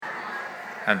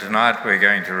And tonight we're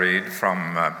going to read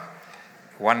from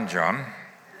 1 John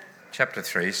chapter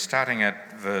 3, starting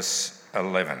at verse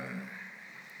 11.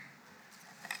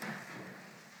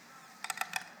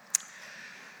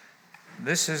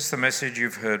 This is the message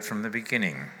you've heard from the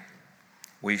beginning.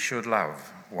 We should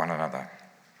love one another.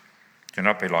 Do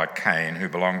not be like Cain, who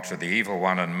belonged to the evil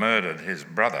one and murdered his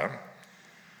brother.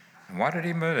 And why did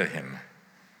he murder him?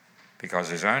 Because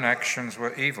his own actions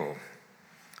were evil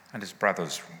and his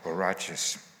brothers were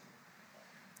righteous.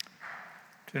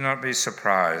 Do not be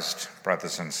surprised,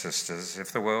 brothers and sisters,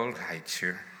 if the world hates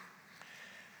you.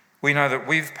 We know that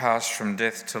we've passed from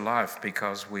death to life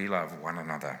because we love one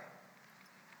another.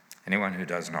 Anyone who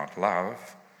does not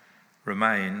love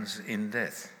remains in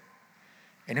death.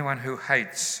 Anyone who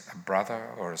hates a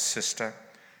brother or a sister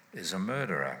is a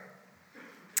murderer,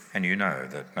 and you know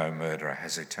that no murderer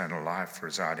has eternal life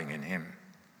residing in him.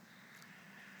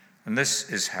 And this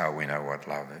is how we know what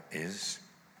love is.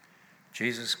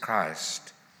 Jesus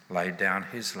Christ laid down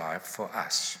his life for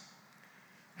us,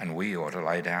 and we ought to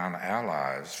lay down our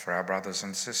lives for our brothers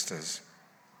and sisters.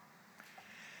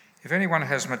 If anyone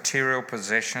has material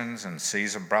possessions and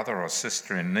sees a brother or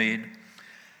sister in need,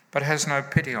 but has no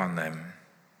pity on them,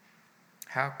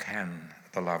 how can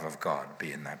the love of God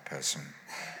be in that person?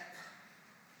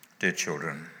 Dear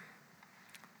children,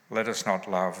 let us not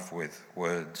love with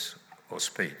words or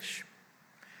speech,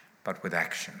 but with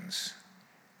actions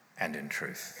and in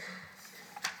truth.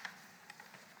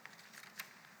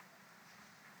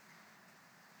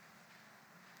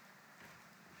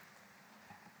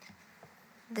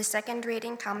 The second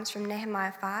reading comes from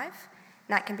Nehemiah 5, and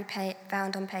that can be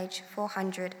found on page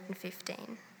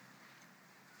 415.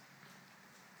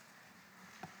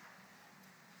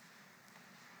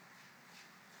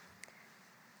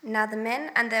 Now the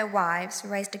men and their wives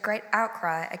raised a great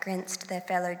outcry against their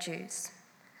fellow Jews.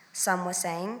 Some were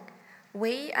saying,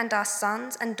 "We and our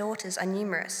sons and daughters are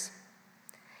numerous.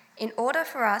 In order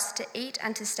for us to eat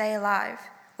and to stay alive,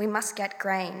 we must get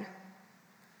grain."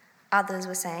 Others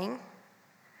were saying,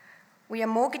 "We are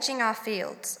mortgaging our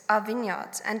fields, our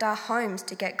vineyards, and our homes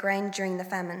to get grain during the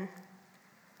famine."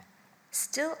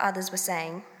 Still others were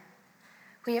saying,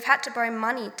 "We have had to borrow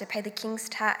money to pay the king's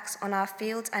tax on our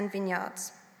fields and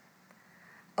vineyards.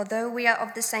 Although we are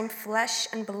of the same flesh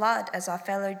and blood as our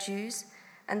fellow Jews,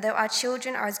 and though our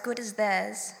children are as good as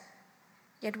theirs,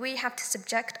 yet we have to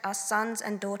subject our sons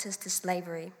and daughters to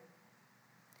slavery.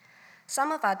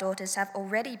 Some of our daughters have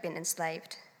already been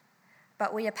enslaved,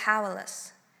 but we are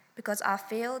powerless, because our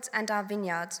fields and our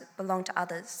vineyards belong to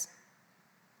others."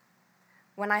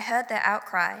 When I heard their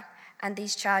outcry and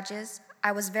these charges,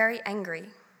 I was very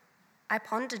angry. I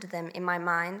pondered them in my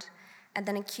mind and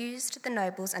then accused the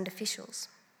nobles and officials.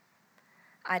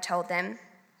 I told them,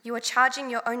 "You are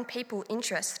charging your own people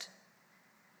interest."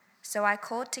 So I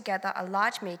called together a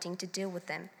large meeting to deal with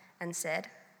them and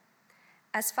said,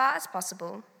 "As far as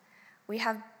possible, we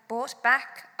have bought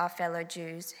back our fellow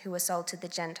Jews who were sold to the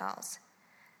Gentiles.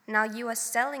 Now you are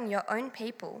selling your own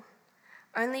people,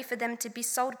 only for them to be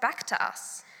sold back to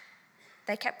us."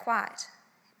 They kept quiet,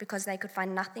 because they could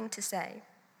find nothing to say.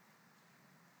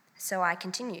 So I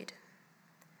continued,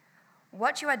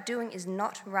 "What you are doing is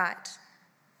not right.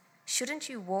 Shouldn't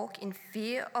you walk in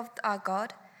fear of our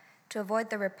God to avoid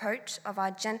the reproach of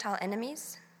our Gentile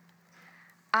enemies?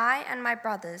 I and my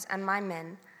brothers and my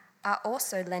men are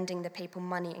also lending the people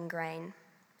money and grain.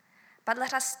 But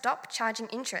let us stop charging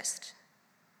interest.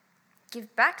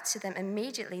 Give back to them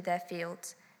immediately their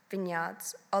fields,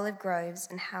 vineyards, olive groves,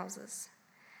 and houses,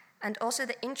 and also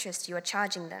the interest you are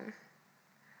charging them.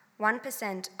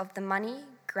 1% of the money,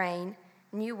 grain,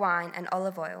 new wine, and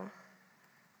olive oil."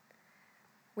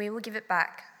 "We will give it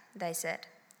back," they said,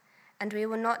 "and we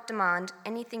will not demand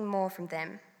anything more from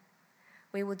them.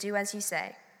 We will do as you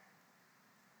say."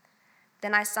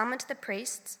 Then I summoned the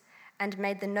priests and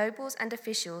made the nobles and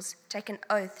officials take an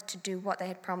oath to do what they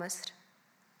had promised.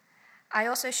 I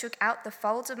also shook out the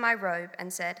folds of my robe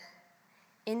and said,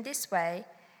 "In this way,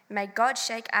 may God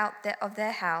shake out of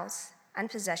their house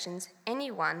and possessions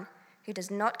anyone who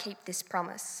does not keep this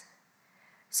promise,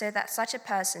 so that such a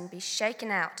person be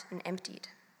shaken out and emptied."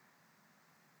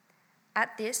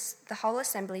 At this, the whole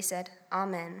assembly said,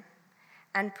 "Amen,"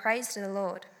 and praised the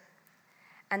Lord.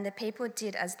 And the people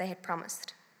did as they had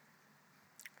promised.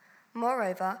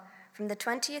 Moreover, from the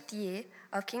 20th year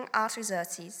of King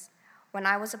Artaxerxes, when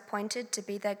I was appointed to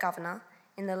be their governor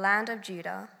in the land of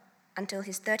Judah, until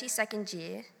his 32nd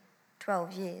year,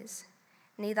 12 years,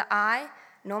 neither I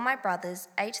nor my brothers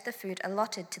ate the food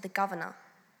allotted to the governor.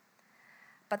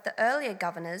 But the earlier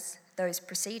governors, those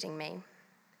preceding me,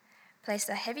 placed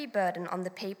a heavy burden on the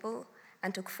people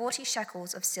and took 40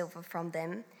 shekels of silver from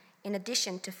them, in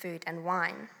addition to food and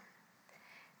wine.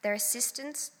 Their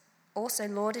assistants also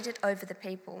lorded it over the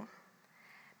people.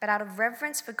 But out of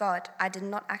reverence for God, I did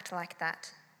not act like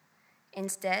that.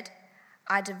 Instead,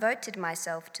 I devoted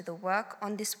myself to the work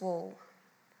on this wall.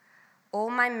 All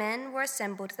my men were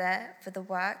assembled there for the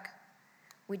work.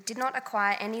 We did not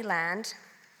acquire any land.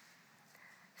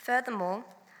 Furthermore,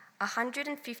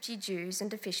 150 Jews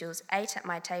and officials ate at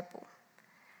my table,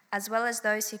 as well as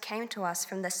those who came to us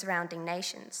from the surrounding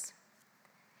nations.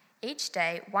 Each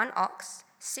day, 1 ox,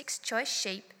 6 choice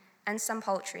sheep, and some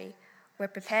poultry were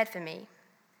prepared for me,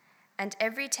 and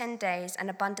every 10 days an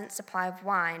abundant supply of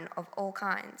wine of all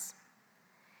kinds.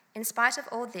 In spite of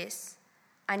all this,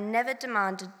 I never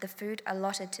demanded the food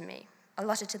allotted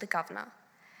to the governor,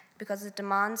 because the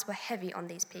demands were heavy on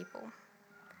these people.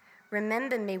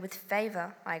 Remember me with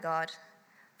favor, my God,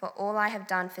 for all I have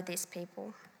done for this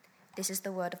people. This is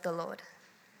the word of the Lord.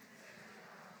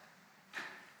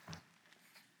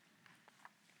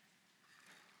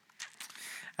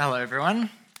 Hello, everyone.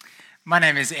 My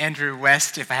name is Andrew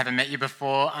West. If I haven't met you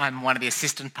before, I'm one of the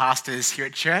assistant pastors here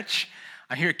at church.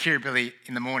 I'm here at Kirribilli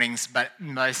in the mornings, but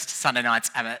most Sunday nights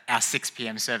I'm at our 6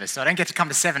 p.m. service. So I don't get to come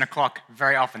to 7 o'clock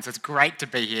very often, so it's great to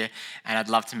be here, and I'd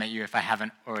love to meet you if I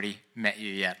haven't already met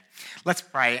you yet. Let's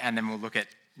pray, and then we'll look at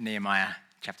Nehemiah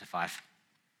chapter 5.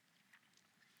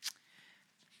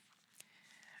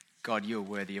 God, you're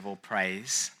worthy of all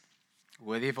praise,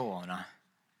 worthy of all honour.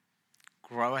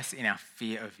 Grow us in our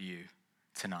fear of you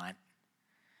tonight,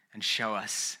 and show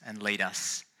us and lead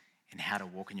us in how to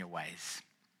walk in your ways.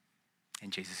 In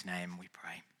Jesus' name we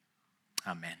pray.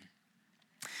 Amen.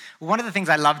 Well, one of the things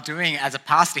I love doing as a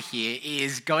pastor here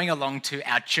is going along to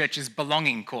our church's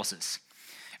belonging courses.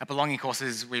 Our belonging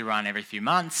courses we run every few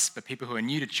months for people who are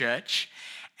new to church.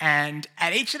 And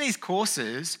at each of these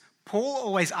courses, Paul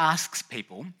always asks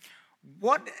people,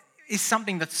 what is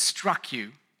something that struck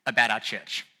you about our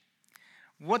church?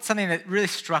 What's something that really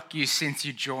struck you since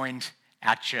you joined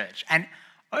our church? And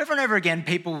over again,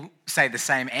 people say the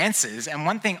same answers. And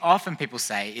one thing often people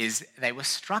say is they were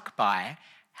struck by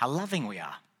how loving we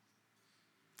are.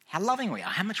 How loving we are,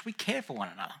 how much we care for one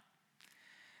another.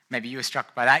 Maybe you were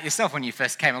struck by that yourself when you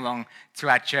first came along to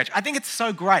our church. I think it's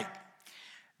so great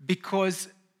because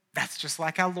that's just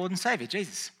like our Lord and Saviour,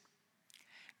 Jesus.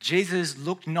 Jesus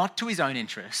looked not to his own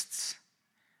interests,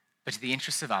 but to the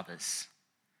interests of others,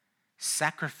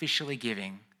 sacrificially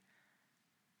giving,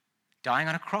 dying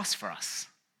on a cross for us.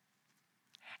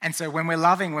 And so when we're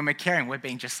loving, when we're caring, we're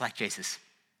being just like Jesus.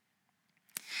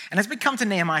 And as we come to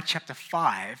Nehemiah chapter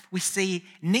 5, we see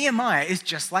Nehemiah is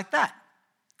just like that.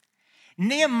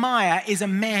 Nehemiah is a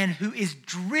man who is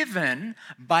driven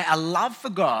by a love for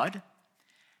God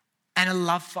and a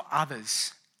love for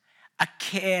others, a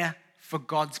care for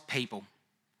God's people.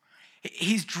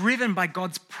 He's driven by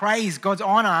God's praise, God's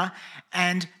honor,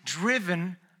 and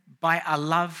driven by a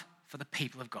love for the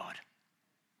people of God.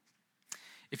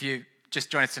 If you just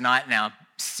join us tonight in our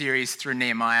series through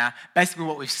Nehemiah, basically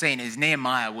what we've seen is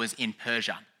Nehemiah was in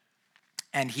Persia,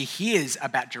 and he hears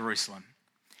about Jerusalem.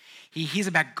 He hears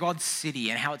about God's city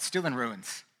and how it's still in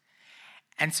ruins.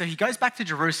 And so he goes back to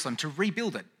Jerusalem to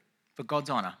rebuild it for God's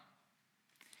honor.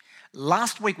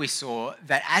 Last week we saw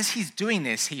that as he's doing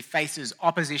this, he faces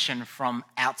opposition from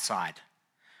outside,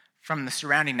 from the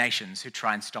surrounding nations who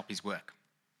try and stop his work.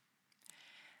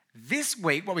 This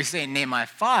week, what we see in Nehemiah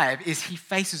 5 is he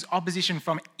faces opposition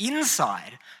from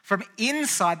inside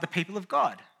the people of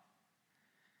God.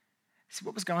 See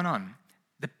what was going on?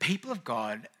 The people of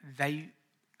God, they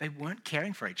weren't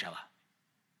caring for each other.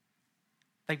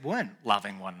 They weren't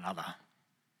loving one another,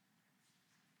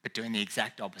 but doing the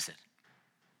exact opposite.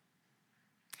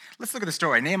 Let's look at the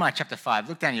story. Nehemiah chapter 5.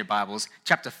 Look down in your Bibles.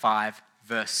 Chapter 5,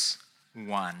 verse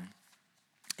 1.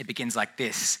 It begins like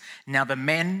this. Now the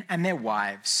men and their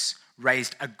wives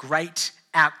raised a great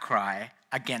outcry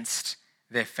against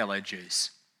their fellow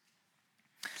Jews.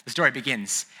 The story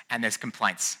begins, and there's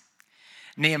complaints.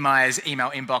 Nehemiah's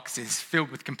email inbox is filled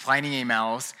with complaining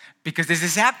emails because there's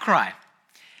this outcry.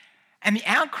 And the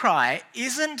outcry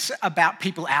isn't about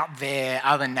people out there,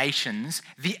 other nations.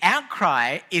 The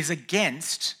outcry is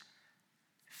against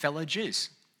fellow Jews,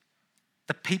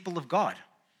 the people of God.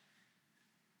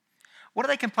 What are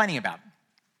they complaining about?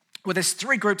 Well, there's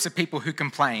 3 groups of people who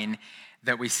complain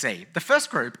that we see. The first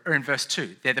group are in verse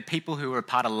 2. They're the people who are a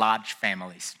part of large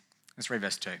families. Let's read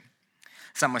verse 2.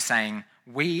 Some were saying,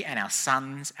 "We and our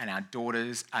sons and our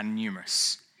daughters are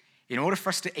numerous. In order for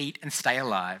us to eat and stay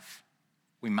alive,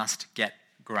 we must get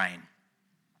grain."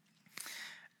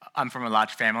 I'm from a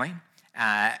large family.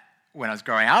 When I was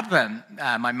growing up,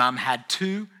 my mum had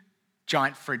 2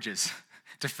 giant fridges.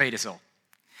 to feed us all.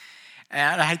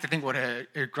 And I hate to think what her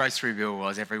grocery bill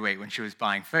was every week when she was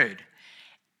buying food.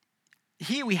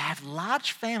 Here we have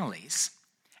large families,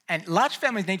 and large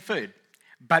families need food,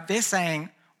 but they're saying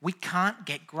we can't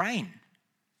get grain.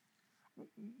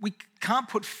 We can't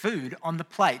put food on the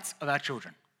plates of our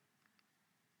children.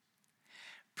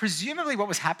 Presumably what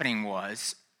was happening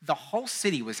was the whole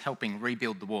city was helping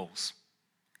rebuild the walls.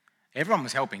 Everyone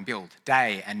was helping build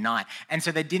day and night. And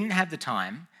so they didn't have the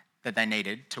time that they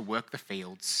needed to work the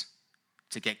fields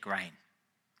to get grain.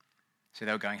 So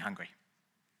they were going hungry.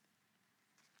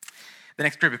 The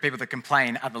next group of people that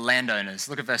complain are the landowners.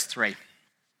 Look at verse 3.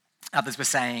 Others were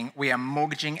saying, we are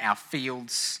mortgaging our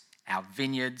fields, our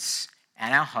vineyards,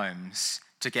 and our homes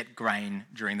to get grain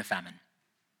during the famine.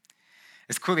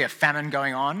 There's clearly a famine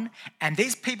going on, and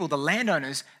these people, the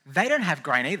landowners, they don't have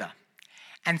grain either.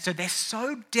 And so they're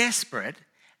so desperate,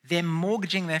 they're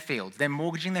mortgaging their fields, they're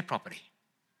mortgaging their property.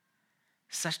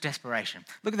 Such desperation.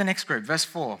 Look at the next group, verse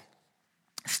 4.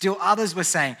 Still others were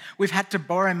saying, we've had to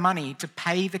borrow money to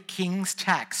pay the king's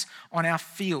tax on our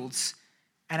fields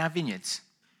and our vineyards.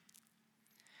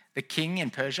 The king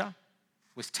in Persia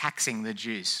was taxing the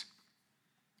Jews.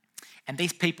 And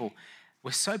these people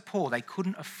were so poor they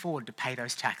couldn't afford to pay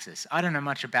those taxes. I don't know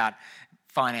much about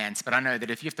finance, but I know that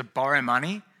if you have to borrow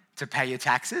money to pay your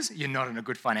taxes, you're not in a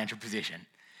good financial position.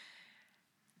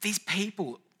 These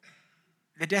people,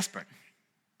 they're desperate.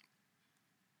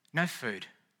 No food.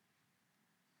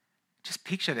 Just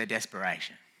picture their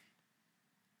desperation.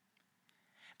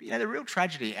 But the real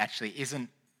tragedy actually isn't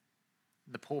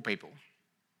the poor people.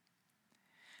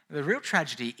 The real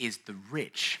tragedy is the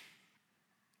rich.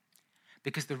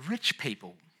 Because the rich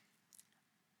people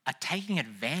are taking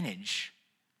advantage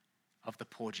of the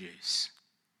poor Jews,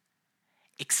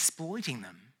 exploiting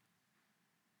them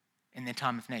in their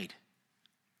time of need.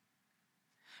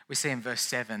 We see in verse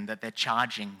 7 that they're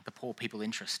charging the poor people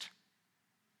interest.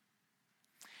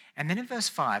 And then in verse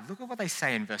 5, look at what they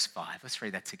say in verse 5. Let's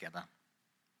read that together.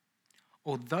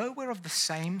 Although we're of the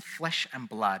same flesh and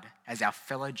blood as our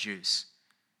fellow Jews,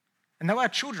 and though our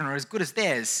children are as good as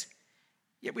theirs,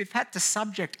 yet we've had to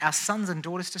subject our sons and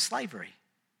daughters to slavery.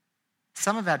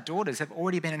 Some of our daughters have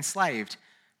already been enslaved,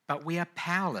 but we are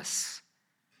powerless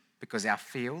because our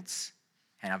fields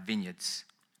and our vineyards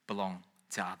belong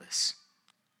to others.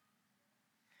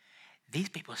 These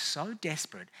people are so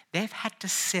desperate, they've had to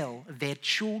sell their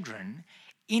children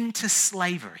into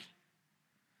slavery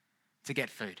to get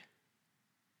food.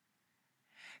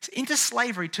 Into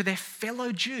slavery to their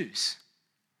fellow Jews.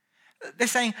 They're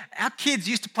saying, our kids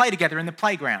used to play together in the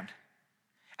playground.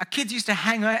 Our kids used to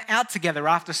hang out together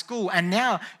after school, and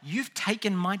now you've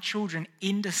taken my children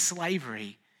into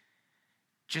slavery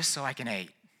just so I can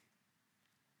eat.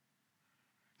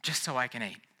 Just so I can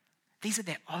eat. These are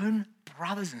their own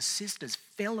brothers and sisters,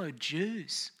 fellow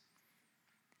Jews.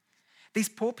 These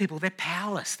poor people, they're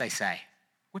powerless, they say.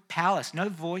 We're powerless, no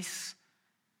voice,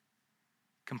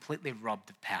 completely robbed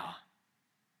of power.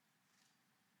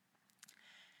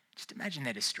 Just imagine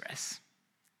their distress.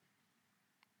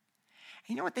 And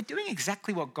you know what? They're doing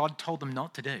exactly what God told them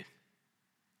not to do.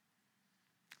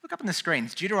 Look up on the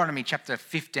screens, Deuteronomy chapter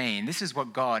 15. This is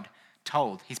what God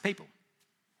told his people.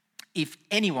 If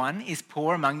anyone is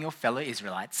poor among your fellow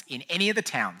Israelites in any of the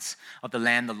towns of the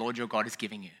land the Lord your God is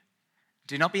giving you,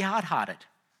 do not be hard-hearted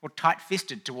or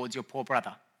tight-fisted towards your poor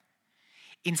brother.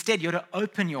 Instead, you're to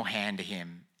open your hand to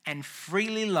him and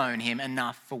freely loan him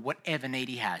enough for whatever need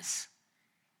he has.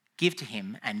 Give to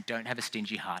him and don't have a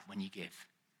stingy heart when you give.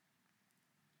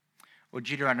 Or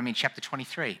Deuteronomy chapter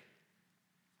 23.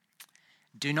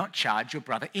 Do not charge your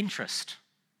brother interest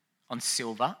on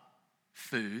silver,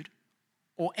 food,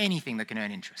 or anything that can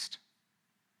earn interest.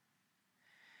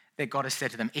 That God has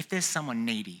said to them, if there's someone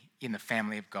needy in the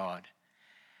family of God,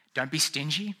 don't be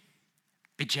stingy,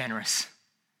 be generous.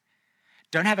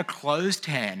 Don't have a closed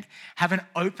hand, have an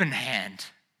open hand.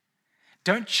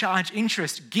 Don't charge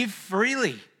interest, give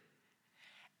freely.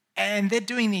 And they're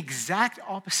doing the exact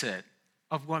opposite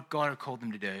of what God had called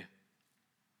them to do.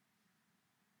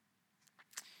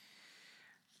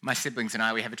 My siblings and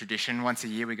I, we have a tradition. Once a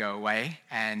year we go away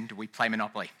and we play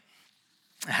Monopoly.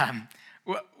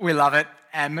 We love it.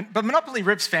 But Monopoly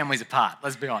rips families apart,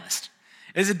 let's be honest.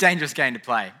 It's a dangerous game to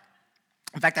play.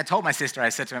 In fact, I told my sister, I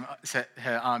said to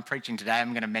her, I'm preaching today,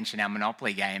 I'm going to mention our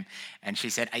Monopoly game. And she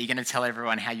said, are you going to tell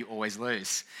everyone how you always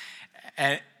lose?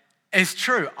 And it's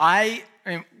true.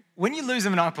 When you lose a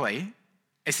Monopoly,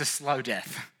 it's a slow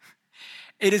death.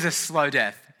 It is a slow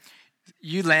death.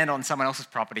 You land on someone else's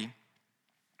property,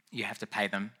 you have to pay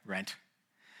them rent.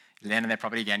 You land on their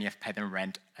property again, you have to pay them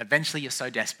rent. Eventually, you're so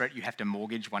desperate, you have to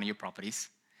mortgage one of your properties.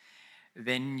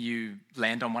 then you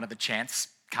land on one of the chance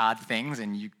card things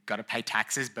and you've got to pay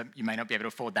taxes, but you may not be able to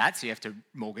afford that, so you have to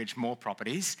mortgage more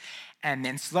properties. And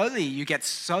then slowly you get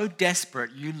so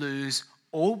desperate you lose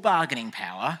all bargaining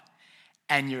power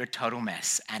and you're a total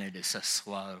mess, and it is a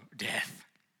slow death.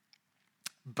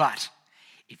 But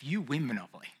if you win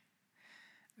Monopoly,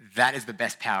 that is the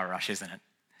best power rush, isn't it?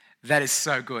 That is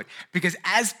so good. Because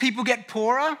as people get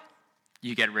poorer,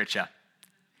 you get richer.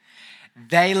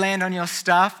 They land on your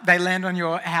stuff, they land on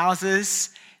your houses,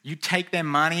 you take their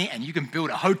money and you can build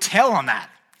a hotel on that.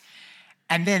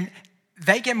 And then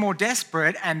they get more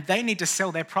desperate and they need to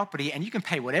sell their property, and you can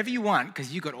pay whatever you want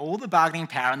because you've got all the bargaining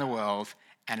power in the world,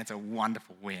 and it's a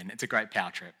wonderful win. It's a great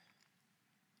power trip.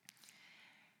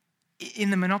 In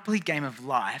the Monopoly game of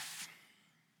life,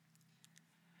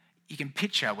 you can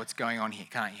picture what's going on here,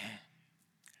 can't you?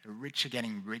 The rich are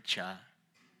getting richer,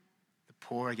 the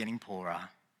poor are getting poorer,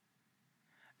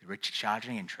 the rich are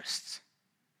charging interests,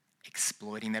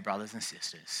 exploiting their brothers and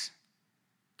sisters,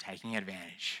 taking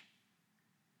advantage.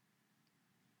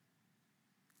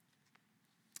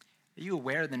 Are you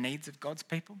aware of the needs of God's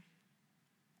people?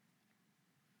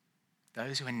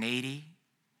 Those who are needy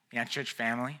in our church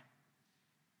family?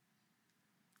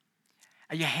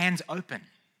 Are your hands open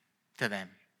to them?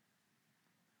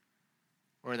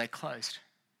 Or are they closed,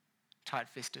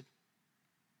 tight-fisted?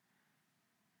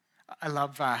 I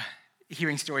love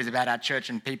hearing stories about our church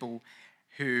and people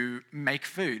who make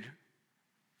food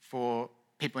for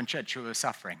people in church who are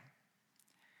suffering.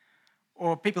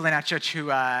 Or people in our church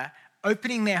who are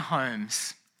opening their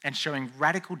homes and showing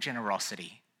radical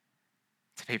generosity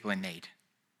to people in need.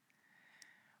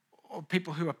 Or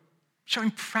people who are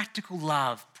showing practical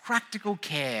love, practical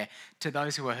care to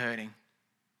those who are hurting.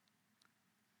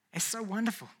 It's so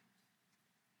wonderful.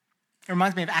 It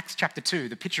reminds me of Acts chapter 2,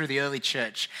 the picture of the early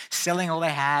church, selling all they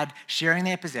had, sharing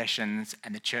their possessions,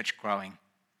 and the church growing.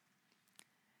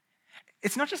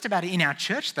 It's not just about in our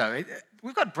church, though.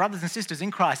 We've got brothers and sisters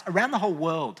in Christ around the whole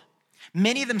world,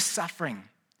 many of them suffering,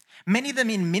 many of them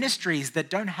in ministries that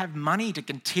don't have money to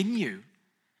continue.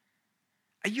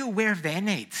 Are you aware of their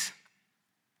needs?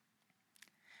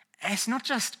 And it's not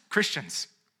just Christians.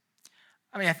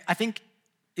 I mean, I think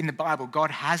in the Bible,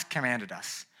 God has commanded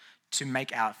us to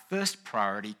make our first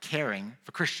priority caring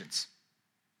for Christians.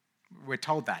 We're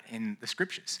told that in the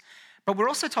scriptures. But we're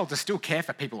also told to still care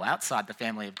for people outside the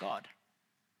family of God.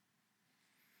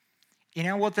 In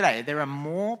our world today, there are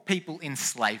more people in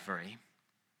slavery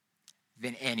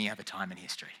than any other time in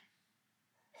history.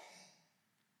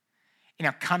 In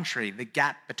our country, the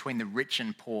gap between the rich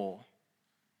and poor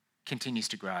continues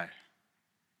to grow.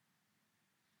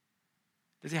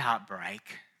 Does your heart break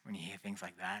when you hear things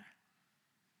like that?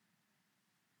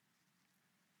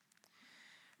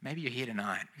 Maybe you're here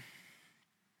tonight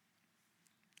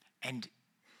and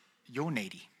you're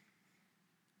needy.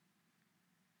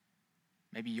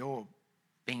 Maybe you're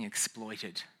being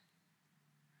exploited,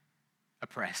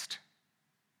 oppressed.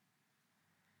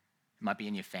 It might be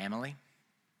in your family. It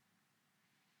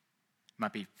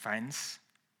might be friends.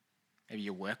 Maybe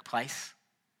your workplace.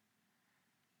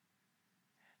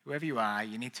 Whoever you are,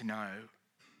 you need to know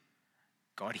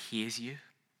God hears you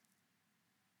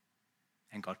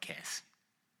and God cares.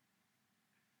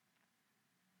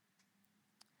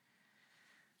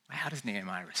 How does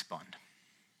Nehemiah respond?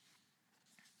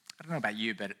 I don't know about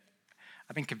you, but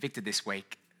I've been convicted this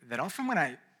week that often when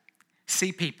I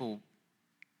see people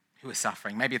who are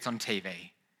suffering, maybe it's on TV,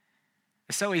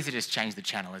 it's so easy to just change the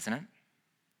channel, isn't it?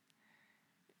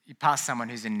 You pass someone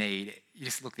who's in need, you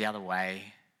just look the other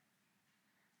way.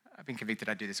 I've been convicted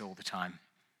I do this all the time.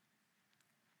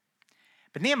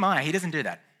 But Nehemiah, he doesn't do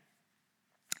that.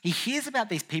 He hears about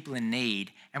these people in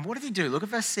need, and what does he do? Look at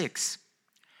verse 6.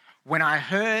 When I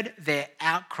heard their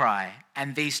outcry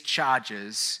and these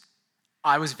charges,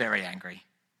 I was very angry.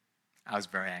 I was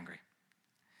very angry.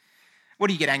 What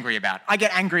do you get angry about? I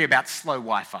get angry about slow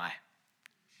Wi-Fi.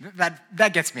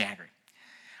 That gets me angry.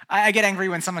 I get angry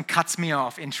when someone cuts me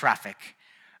off in traffic.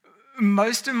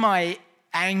 Most of my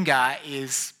anger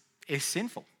is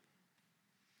sinful.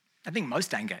 I think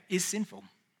most anger is sinful.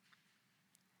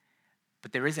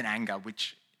 But there is an anger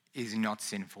which is not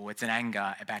sinful. It's an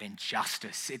anger about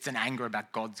injustice. It's an anger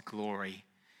about God's glory.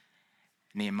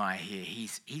 Nehemiah here,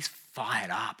 he's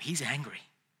fired up. He's angry.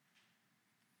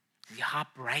 His heart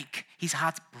break. His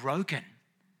heart's broken.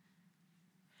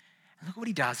 And look at what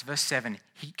he does. Verse 7,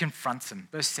 he confronts them.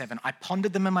 Verse 7, I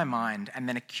pondered them in my mind and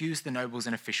then accused the nobles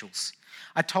and officials.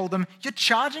 I told them, you're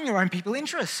charging your own people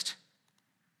interest.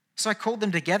 So I called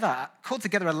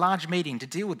together a large meeting to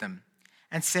deal with them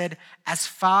and said, as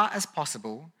far as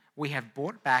possible, we have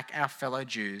bought back our fellow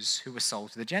Jews who were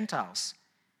sold to the Gentiles.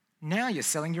 Now you're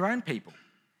selling your own people,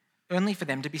 only for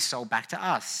them to be sold back to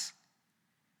us."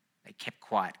 They kept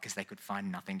quiet because they could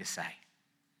find nothing to say.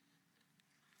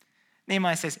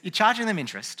 Nehemiah says, "You're charging them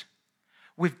interest.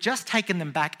 We've just taken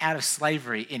them back out of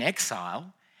slavery in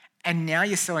exile, and now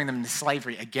you're selling them into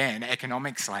slavery again,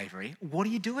 economic slavery. What are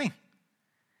you doing?"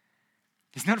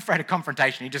 He's not afraid of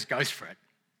confrontation, he just goes for it.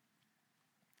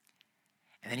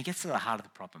 And then he gets to the heart of the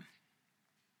problem.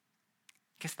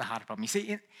 You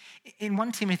see, in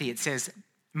 1 Timothy it says,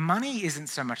 money isn't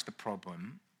so much the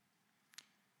problem,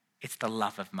 it's the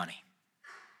love of money.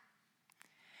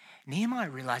 Nehemiah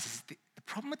realizes the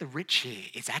problem with the rich here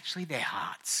is actually their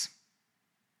hearts.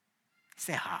 It's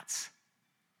their hearts.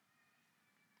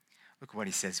 Look at what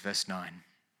he says, verse 9.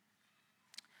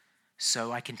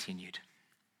 "So I continued,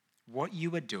 what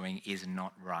you are doing is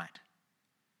not right.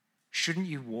 Shouldn't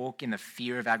you walk in the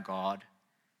fear of our God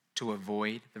to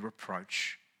avoid the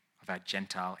reproach of our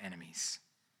Gentile enemies?"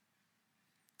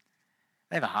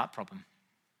 They have a heart problem.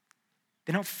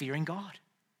 They're not fearing God.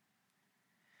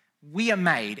 We are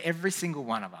made, every single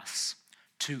one of us,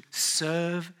 to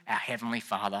serve our Heavenly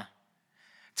Father,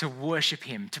 to worship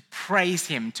Him, to praise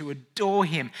Him, to adore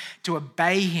Him, to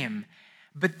obey Him.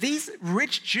 But these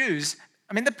rich Jews,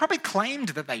 they probably claimed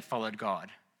that they followed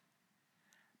God,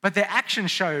 but their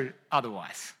actions showed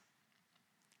otherwise.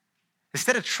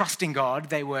 Instead of trusting God,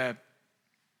 they were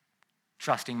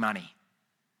trusting money,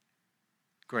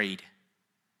 greed,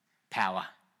 power.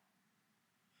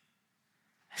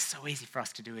 It's so easy for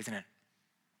us to do, isn't it?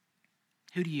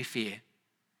 Who do you fear?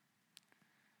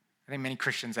 I think many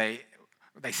Christians, they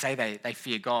say they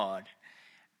fear God,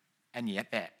 and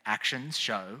yet their actions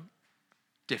show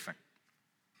different.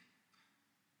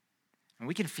 And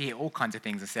we can fear all kinds of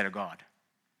things instead of God.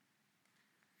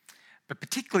 But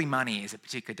particularly money is a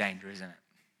particular danger, isn't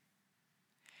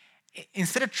it?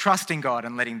 Instead of trusting God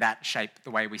and letting that shape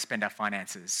the way we spend our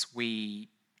finances, we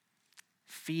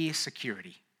fear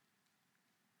security.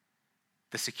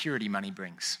 The security money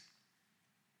brings.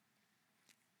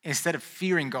 Instead of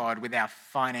fearing God with our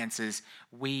finances,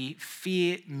 we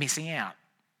fear missing out.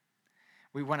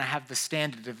 We want to have the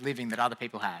standard of living that other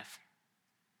people have.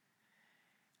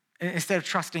 Instead of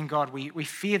trusting God, we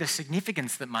fear the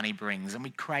significance that money brings, and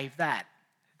we crave that,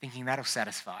 thinking that'll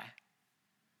satisfy.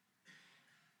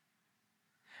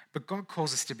 But God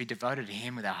calls us to be devoted to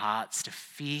Him with our hearts, to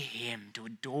fear Him, to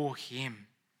adore Him.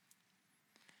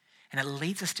 And it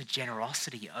leads us to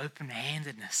generosity,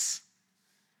 open-handedness.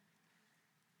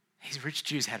 These rich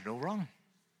Jews had it all wrong.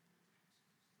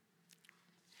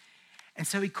 And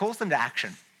so He calls them to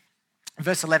action. In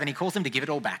verse 11, He calls them to give it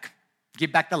all back.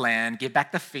 Give back the land, give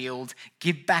back the field,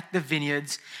 give back the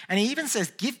vineyards. And He even says,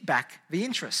 give back the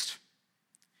interest.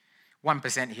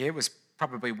 1% here was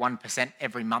probably 1%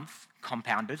 every month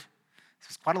compounded. So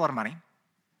it's quite a lot of money.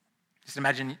 Just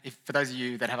imagine if, for those of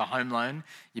you that have a home loan,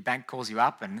 your bank calls you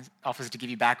up and offers to give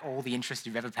you back all the interest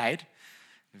you've ever paid.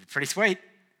 It's pretty sweet.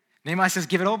 Nehemiah says,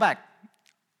 give it all back,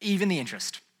 even the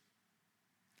interest.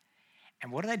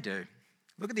 And what do?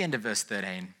 Look at the end of verse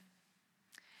 13.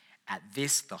 At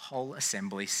this, the whole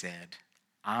assembly said,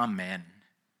 Amen,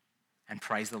 and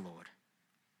praised the Lord.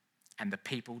 And the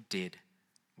people did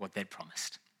what they'd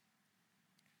promised.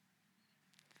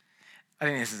 I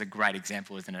think this is a great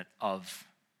example, isn't it, of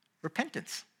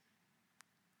repentance.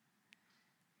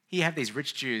 Here you have these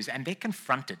rich Jews, and they're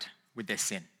confronted with their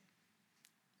sin.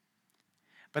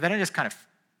 But they don't just kind of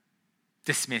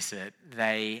dismiss it.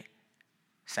 They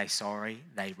say sorry,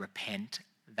 they repent,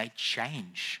 they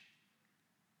change,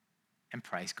 and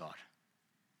praise God.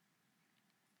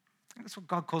 That's what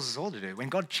God calls us all to do. When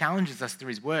God challenges us through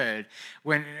His word,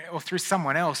 or through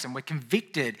someone else, and we're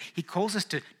convicted, He calls us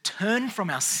to turn from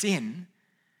our sin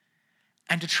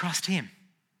and to trust Him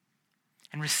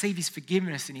and receive His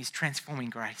forgiveness and His transforming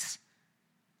grace.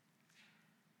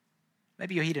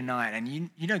 Maybe you're here tonight and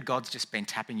you know God's just been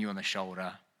tapping you on the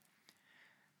shoulder,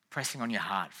 pressing on your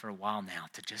heart for a while now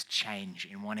to just change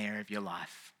in one area of your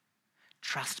life.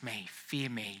 Trust me, fear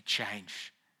me,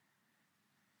 change.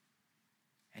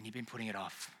 And you've been putting it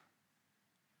off.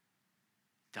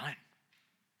 Don't.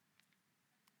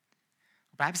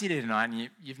 Perhaps you're here tonight and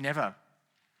you've never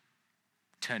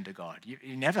turned to God.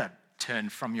 You never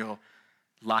turned from your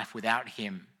life without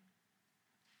Him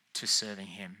to serving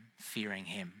Him, fearing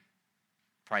Him,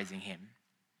 praising Him.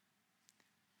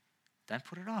 Don't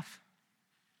put it off.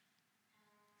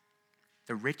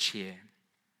 The rich here,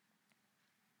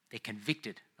 they're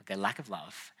convicted of their lack of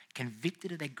love,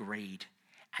 convicted of their greed,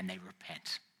 and they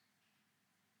repent.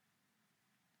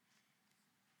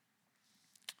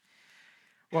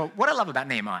 Well, what I love about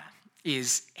Nehemiah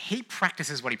is he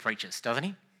practices what he preaches, doesn't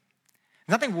he?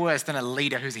 Nothing worse than a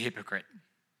leader who's a hypocrite.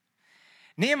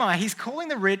 Nehemiah, he's calling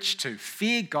the rich to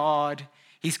fear God.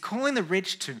 He's calling the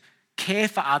rich to care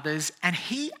for others, and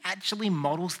he actually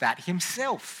models that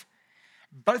himself,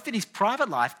 both in his private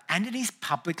life and in his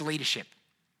public leadership.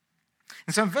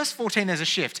 And so in verse 14, there's a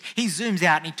shift. He zooms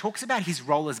out and he talks about his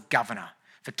role as governor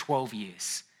for 12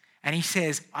 years. And he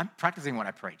says, I'm practicing what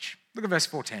I preach. Look at verse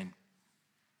 14.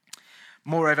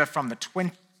 Moreover, from the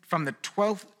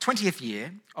 20th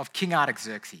year of King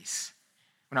Artaxerxes,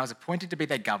 when I was appointed to be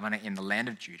their governor in the land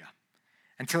of Judah,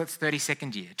 until its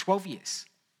 32nd year, 12 years,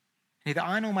 neither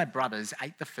I nor my brothers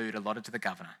ate the food allotted to the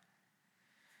governor.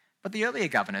 But the earlier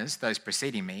governors, those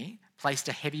preceding me, placed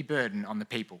a heavy burden on the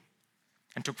people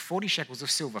and took 40 shekels of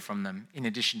silver from them in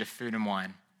addition to food and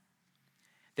wine.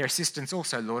 Their assistants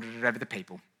also lorded it over the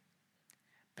people.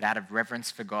 But out of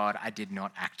reverence for God, I did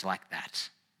not act like that.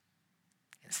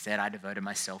 Instead, I devoted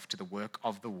myself to the work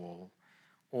of the wall.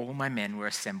 All my men were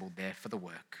assembled there for the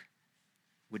work.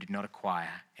 We did not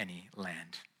acquire any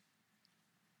land.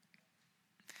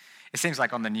 It seems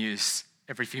like on the news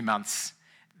every few months,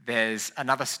 there's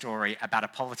another story about a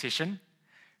politician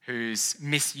who's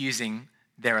misusing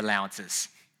their allowances.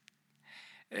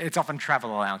 It's often travel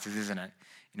allowances, isn't it?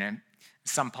 You know,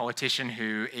 some politician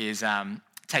who is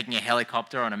taking a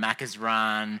helicopter on a Macca's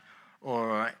run,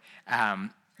 or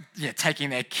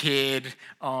taking their kid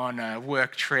on a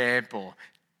work trip, or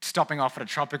stopping off at a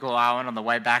tropical island on the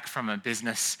way back from a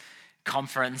business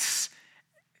conference,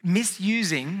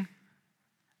 misusing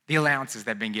the allowances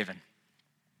they've been given.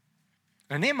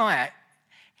 And Nehemiah,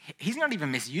 he's not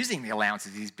even misusing the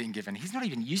allowances he's been given. He's not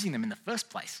even using them in the first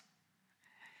place.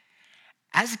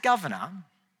 As governor,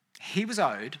 he was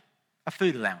owed a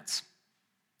food allowance.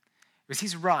 It was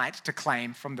his right to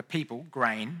claim from the people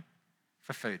grain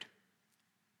for food.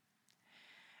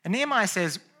 And Nehemiah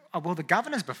says, oh, well, the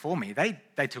governors before me,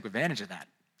 they took advantage of that.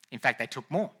 In fact, they took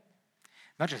more.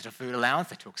 Not just a food allowance,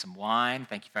 they took some wine,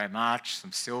 thank you very much,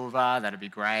 some silver, that'd be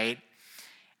great.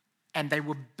 And they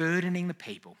were burdening the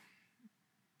people,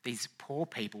 these poor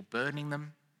people, burdening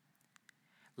them,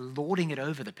 lording it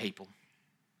over the people.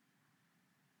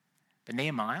 But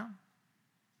Nehemiah,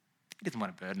 he doesn't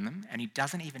want to burden them, and he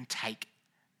doesn't even take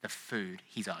the food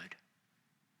he's owed.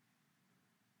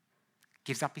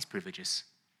 Gives up his privileges,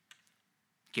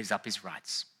 gives up his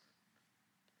rights.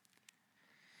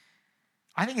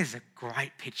 I think it's a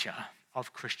great picture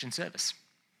of Christian service.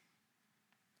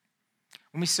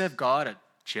 When we serve God at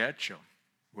church or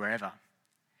wherever,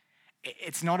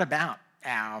 it's not about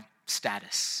our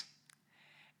status.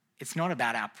 It's not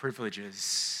about our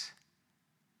privileges,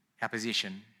 our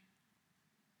position.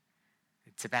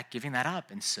 It's about giving that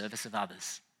up in service of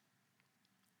others.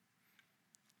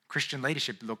 Christian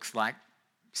leadership looks like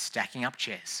stacking up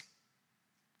chairs.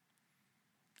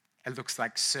 It looks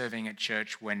like serving at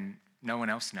church when no one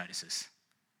else notices.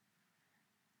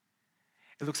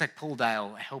 It looks like Paul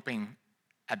Dale helping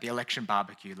at the election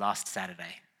barbecue last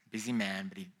Saturday. Busy man,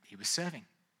 but he was serving.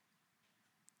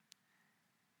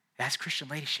 That's Christian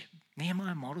leadership.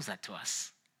 Nehemiah models that to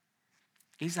us.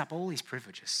 He gives up all his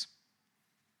privileges.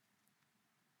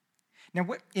 Now,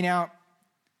 in our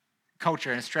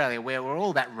culture in Australia, where we're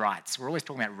all about rights, we're always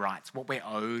talking about rights, what we're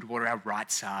owed, what our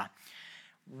rights are.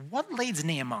 What leads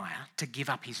Nehemiah to give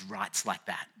up his rights like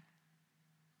that?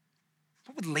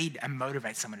 What would lead and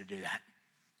motivate someone to do that?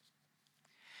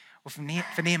 Well,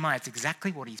 for Nehemiah, it's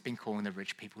exactly what he's been calling the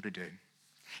rich people to do.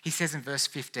 He says in verse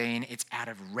 15, it's out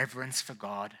of reverence for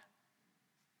God.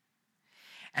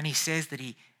 And he says that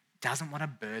he doesn't want to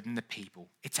burden the people.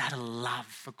 It's out of love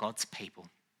for God's people.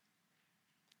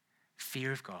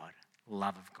 Fear of God,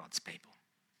 love of God's people.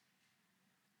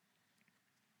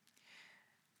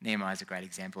 Nehemiah's a great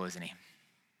example, isn't he?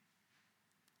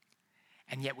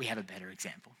 And yet we have a better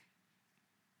example.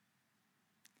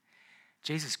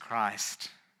 Jesus Christ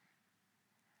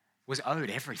was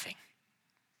owed everything,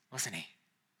 wasn't he?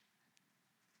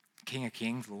 King of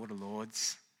kings, Lord of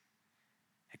lords,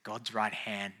 at God's right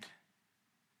hand.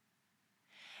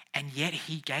 And yet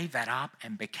he gave that up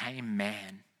and became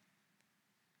man,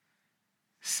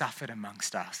 suffered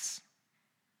amongst us,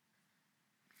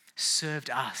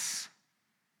 served us,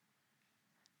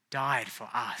 died for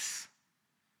us.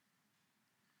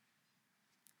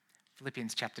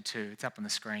 Philippians chapter 2, it's up on the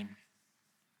screen.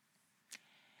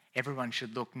 Everyone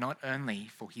should look not only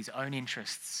for his own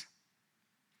interests,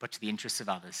 but to the interests of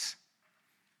others.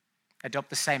 Adopt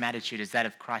the same attitude as that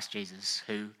of Christ Jesus,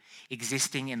 who,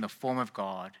 existing in the form of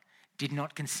God, did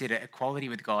not consider equality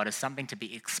with God as something to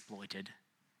be exploited.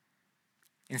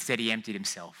 Instead, he emptied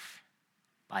himself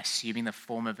by assuming the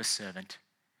form of a servant,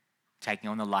 taking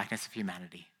on the likeness of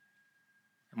humanity.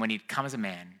 And when he'd come as a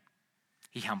man,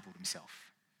 he humbled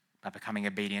himself by becoming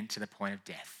obedient to the point of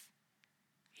death,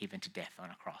 even to death on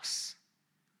a cross.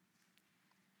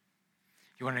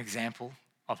 You want an example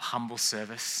of humble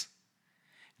service?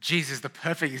 Jesus is the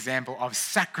perfect example of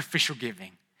sacrificial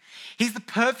giving. He's the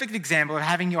perfect example of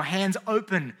having your hands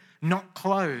open, not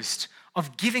closed,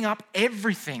 of giving up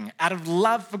everything out of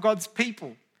love for God's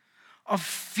people, of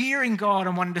fearing God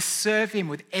and wanting to serve him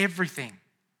with everything.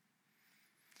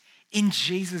 In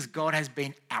Jesus, God has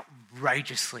been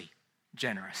outrageously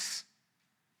generous.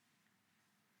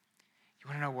 You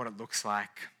want to know what it looks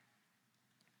like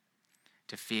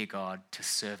to fear God, to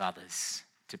serve others,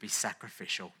 to be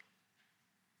sacrificial?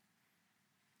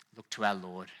 Look to our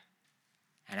Lord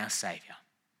and our Saviour,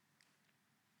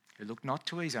 who looked not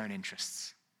to his own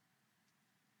interests,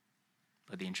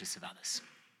 but the interests of others.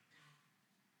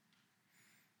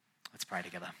 Let's pray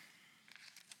together.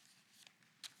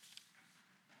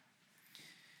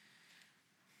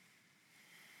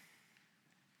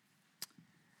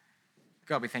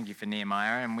 God, we thank you for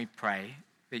Nehemiah, and we pray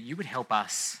that you would help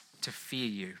us to fear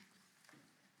you.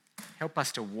 Help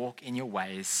us to walk in your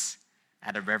ways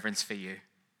out of reverence for you.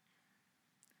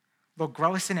 Lord,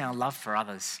 grow us in our love for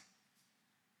others.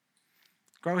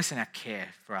 Grow us in our care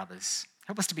for others.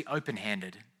 Help us to be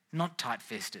open-handed, not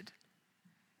tight-fisted.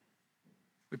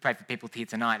 We pray for people here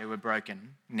tonight who are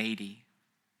broken, needy,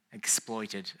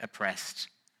 exploited, oppressed.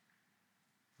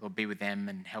 Lord, be with them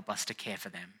and help us to care for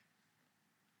them.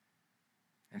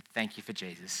 And thank you for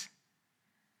Jesus,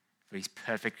 for his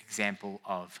perfect example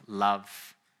of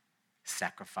love,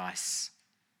 sacrifice,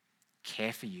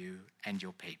 care for you and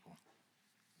your people.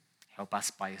 Help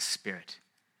us by your Spirit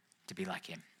to be like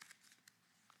him.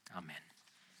 Amen.